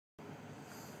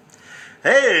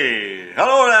Hey,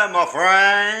 hello there, my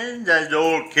friends. That's the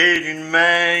old Cajun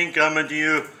man coming to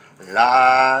you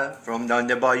live from down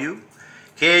the bayou.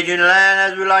 Cajun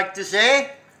land, as we like to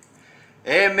say.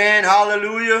 Amen,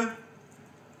 hallelujah,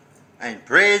 and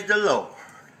praise the Lord.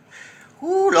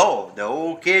 Ooh, Lord, the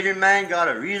old Cajun man got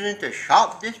a reason to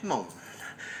shout this morning.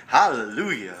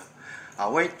 Hallelujah. I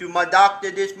went to my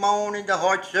doctor this morning, the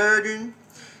heart surgeon.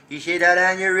 He said that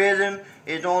aneurysm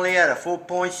is only at a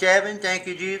 4.7, thank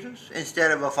you Jesus,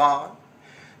 instead of a 5.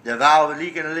 The valve is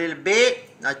leaking a little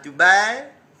bit, not too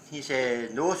bad. He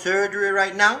said no surgery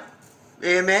right now.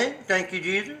 Amen, thank you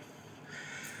Jesus.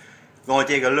 Going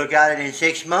to take a look at it in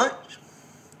 6 months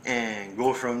and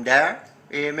go from there.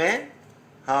 Amen,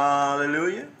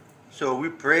 hallelujah. So we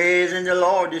praising the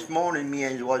Lord this morning, me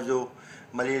and Zwazo,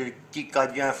 my little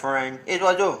Cajunnman friend. Hey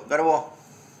Zwazo, gotta walk.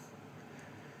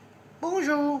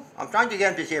 Bonjour. I'm trying to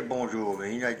get him to say bonjour, but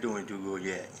he's not doing too good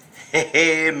yet.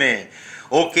 Amen.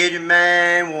 Okay,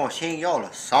 man, I want to sing y'all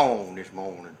a song this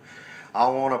morning. I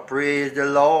want to praise the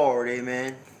Lord,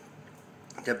 amen.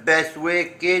 The best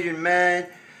way Cajun man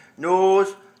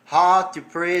knows how to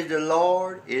praise the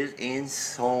Lord is in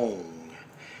song.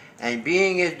 And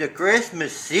being it's the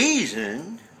Christmas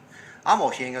season, I'm going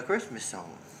to sing a Christmas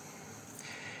song.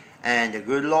 And the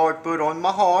good Lord put on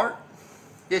my heart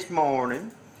this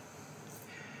morning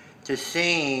to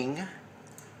sing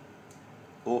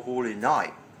O Holy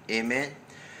Night. Amen.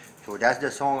 So that's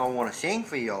the song I want to sing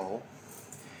for y'all.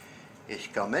 It's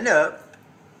coming up.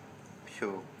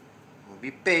 So we'll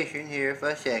be patient here for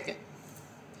a second.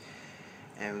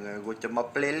 And we're going to go to my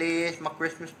playlist, my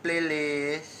Christmas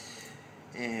playlist.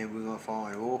 And we're going to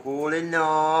find O Holy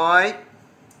Night.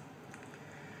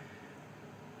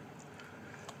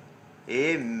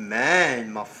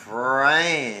 Amen, my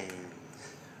friend.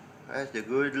 That's the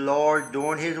good Lord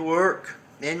doing His work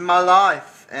in my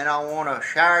life. And I want to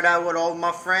share that with all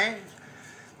my friends.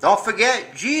 Don't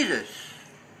forget, Jesus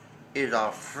is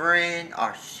our friend,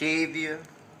 our Savior.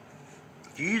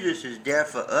 Jesus is there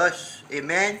for us.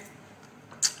 Amen.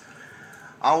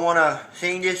 I want to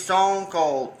sing this song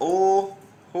called O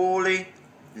Holy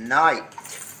Night.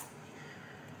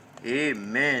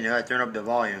 Amen. I got to turn up the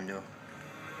volume though.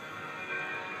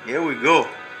 Here we go.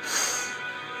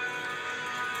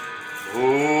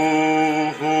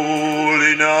 O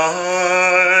holy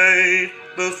night,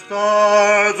 the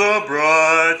stars are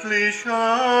brightly shining.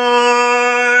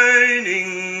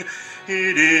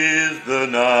 It is the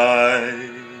night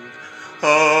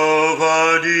of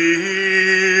our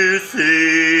dear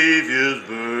Savior's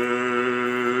birth.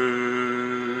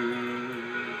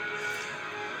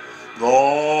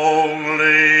 Long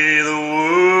lay the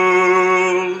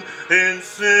world in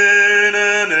sin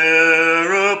and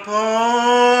error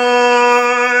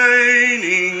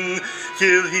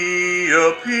till He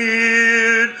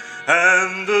appeared,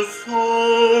 and the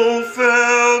soul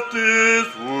felt His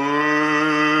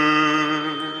word.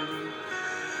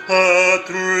 A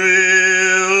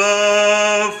thrill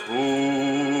of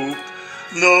hope,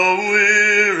 the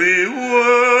weary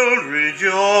world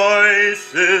rejoices,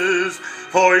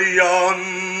 for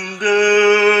yonder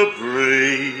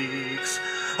breaks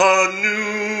a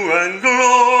new and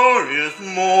glorious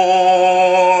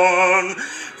morn.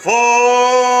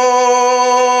 Fall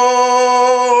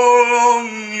on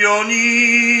your knees,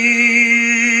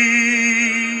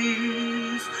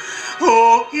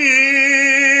 oh, hear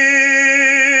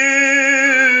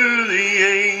the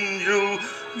angel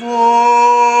voices,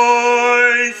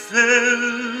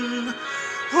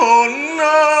 oh,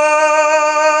 night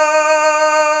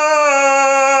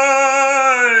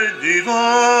divine,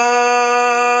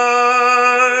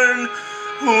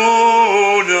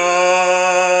 oh,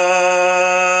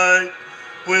 night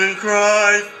when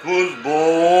Christ was born.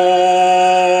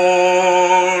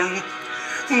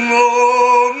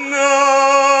 Oh,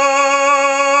 night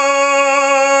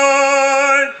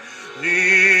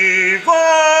divine,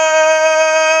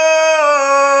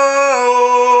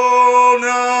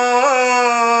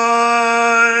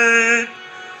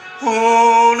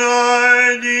 oh,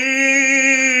 night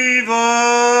divine.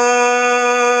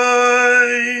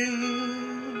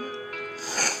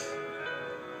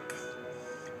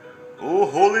 Oh,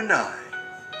 holy night.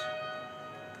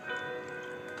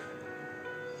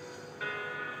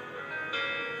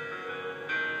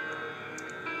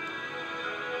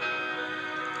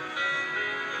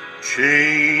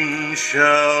 Chains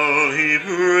shall He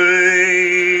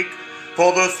break,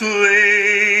 for the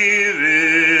slave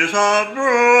is our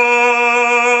brother,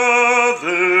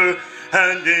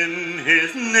 and in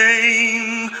His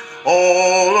name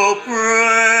all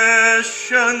oppression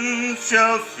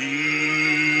shall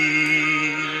cease.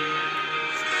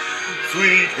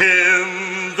 Sweet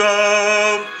hymns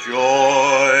of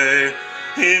joy,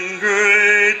 in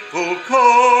grateful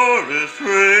chorus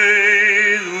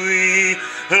raise we,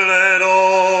 let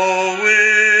all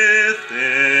within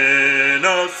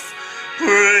us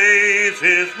praise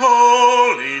his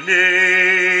holy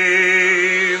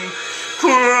name.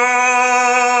 Christ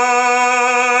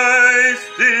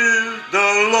is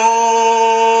the Lord,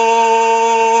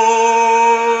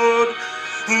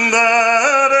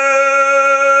 that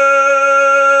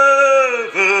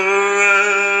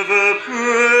ever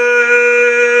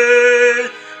pray.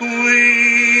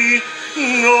 We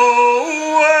know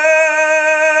well,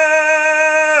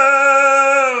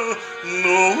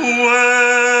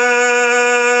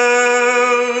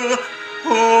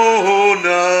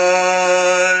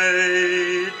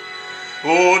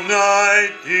 oh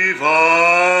night divine,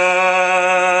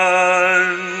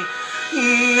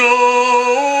 Noel,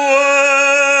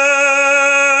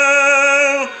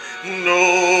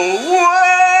 Noel,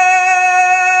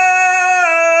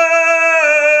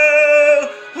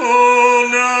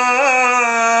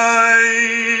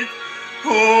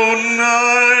 oh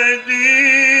night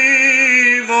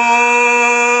divine,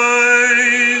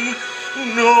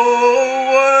 Noel,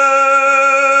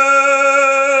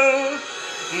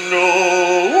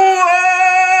 Noel,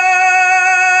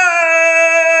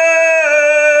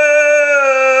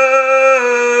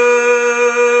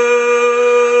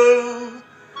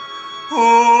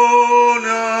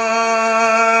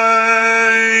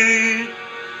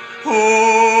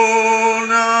 oh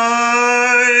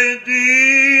night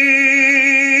divine.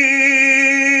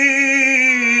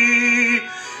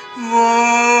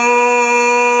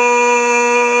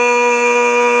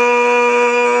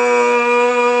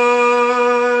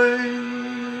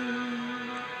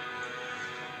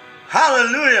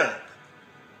 Hallelujah!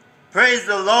 Praise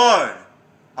the Lord,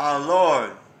 our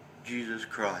Lord Jesus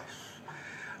Christ.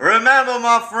 Remember,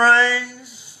 my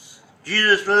friends,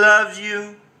 Jesus loves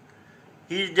you.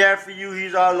 He's there for you.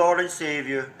 He's our Lord and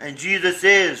Savior. And Jesus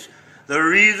is the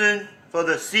reason for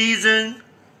the season.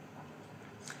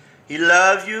 He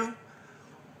loves you.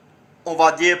 On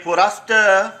va dire pour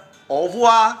Astor, au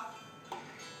revoir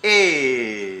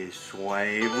et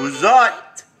soignez-vous autres.